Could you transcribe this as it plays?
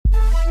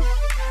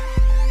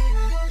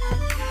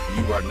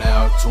You are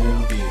now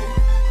tuned in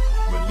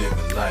with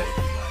Living Life,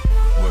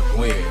 where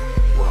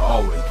Gwen will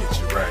always get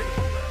you right.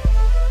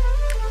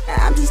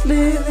 I'm just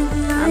living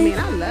life. I mean,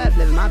 I love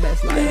living my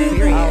best life,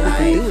 period. All we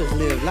can do is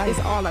live life.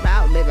 It's all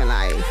about living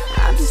life.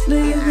 I'm just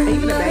living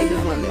Even the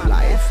babies want to live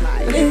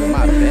life. Living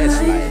my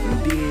best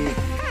life, you dig?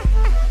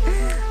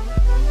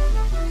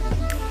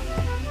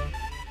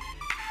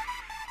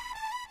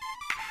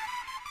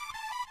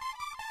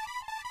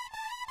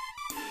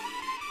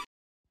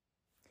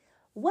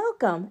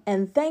 Welcome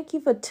and thank you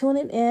for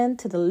tuning in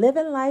to the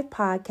Living Life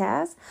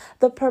podcast.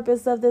 The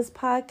purpose of this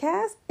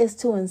podcast is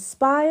to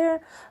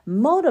inspire,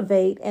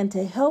 motivate, and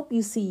to help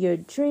you see your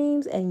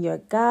dreams and your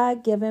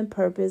God-given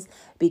purpose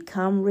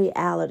become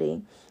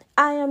reality.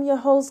 I am your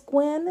host,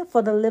 Gwen,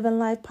 for the Living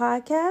Life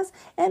podcast,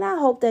 and I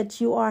hope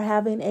that you are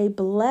having a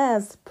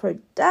blessed,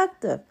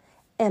 productive,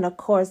 and of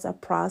course, a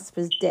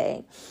prosperous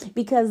day,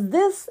 because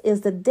this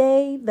is the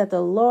day that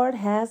the Lord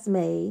has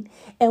made,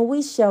 and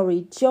we shall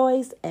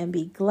rejoice and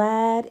be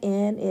glad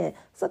in it.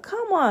 So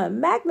come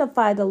on,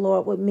 magnify the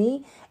Lord with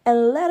me,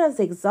 and let us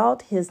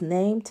exalt his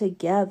name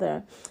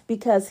together,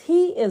 because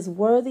he is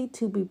worthy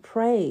to be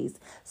praised.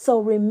 So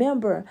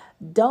remember,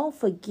 don't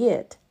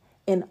forget,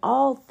 in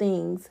all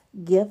things,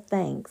 give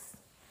thanks.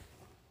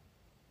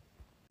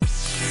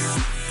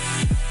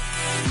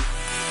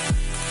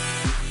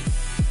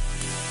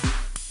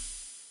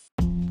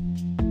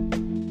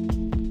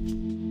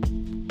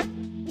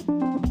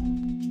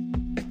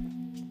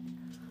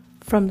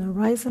 From the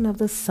rising of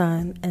the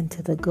sun and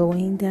to the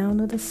going down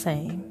of the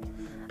same,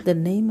 the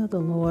name of the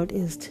Lord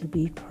is to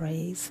be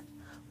praised.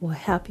 Well,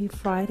 happy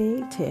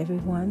Friday to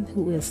everyone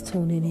who is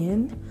tuning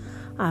in.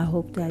 I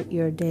hope that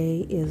your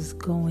day is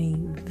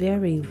going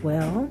very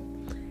well.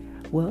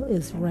 Well,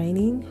 it's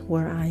raining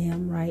where I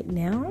am right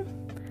now,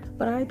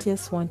 but I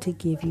just want to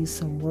give you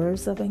some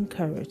words of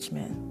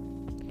encouragement.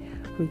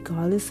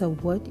 Regardless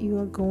of what you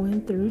are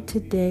going through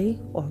today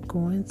or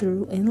going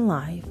through in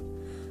life,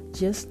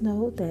 just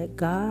know that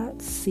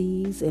God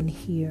sees and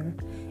hears,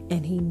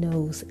 and he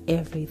knows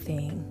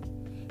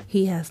everything.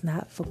 He has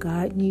not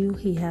forgotten you.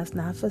 He has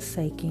not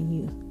forsaken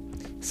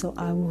you. So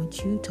I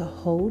want you to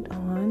hold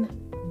on,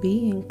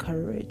 be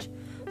encouraged.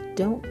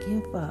 Don't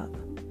give up.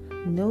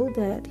 Know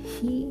that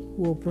he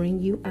will bring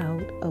you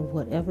out of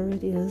whatever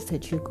it is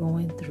that you're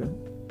going through.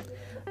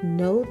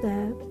 Know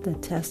that the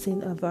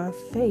testing of our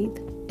faith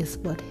is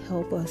what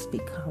helps us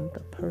become the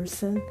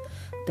person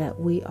that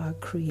we are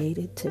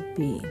created to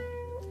be.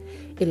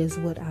 It is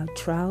what our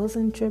trials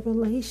and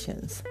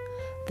tribulations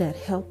that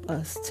help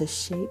us to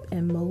shape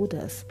and mold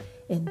us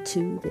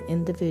into the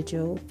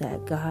individual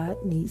that God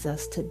needs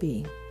us to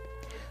be.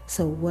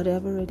 So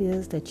whatever it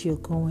is that you're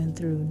going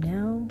through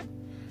now,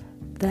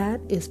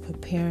 that is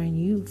preparing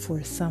you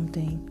for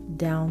something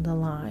down the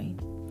line.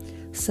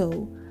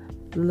 So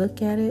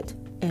look at it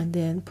and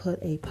then put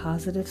a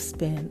positive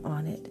spin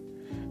on it,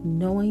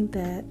 knowing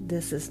that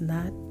this is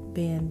not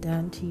being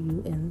done to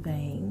you in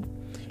vain.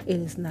 It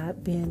is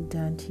not being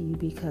done to you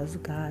because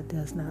God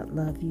does not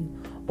love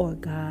you or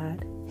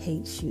God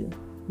hates you.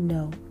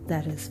 No,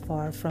 that is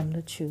far from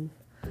the truth.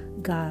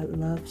 God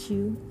loves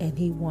you and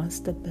he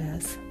wants the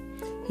best.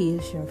 He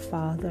is your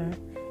Father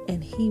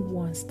and he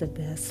wants the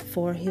best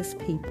for his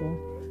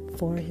people,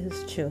 for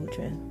his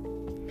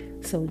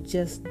children. So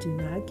just do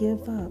not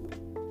give up.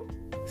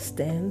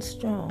 Stand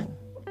strong.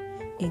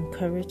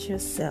 Encourage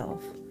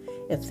yourself.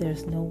 If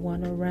there's no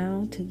one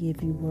around to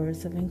give you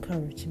words of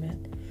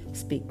encouragement,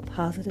 speak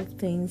positive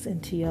things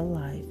into your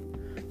life.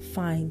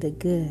 Find the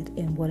good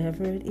in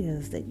whatever it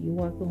is that you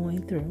are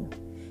going through.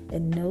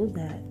 And know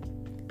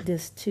that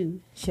this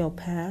too shall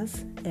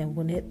pass. And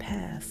when it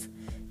passes,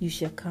 you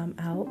shall come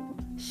out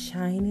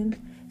shining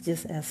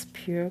just as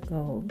pure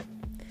gold.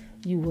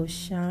 You will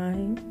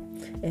shine,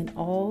 and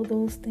all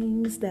those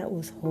things that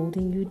was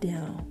holding you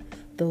down,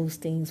 those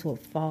things will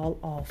fall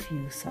off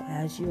you. So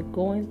as you're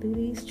going through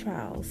these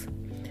trials,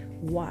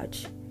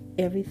 watch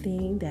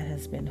everything that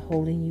has been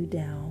holding you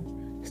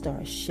down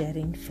start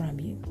shedding from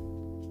you.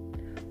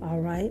 All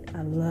right,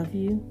 I love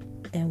you.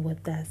 And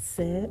with that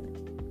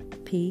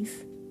said,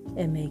 peace,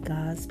 and may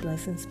God's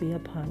blessings be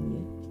upon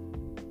you.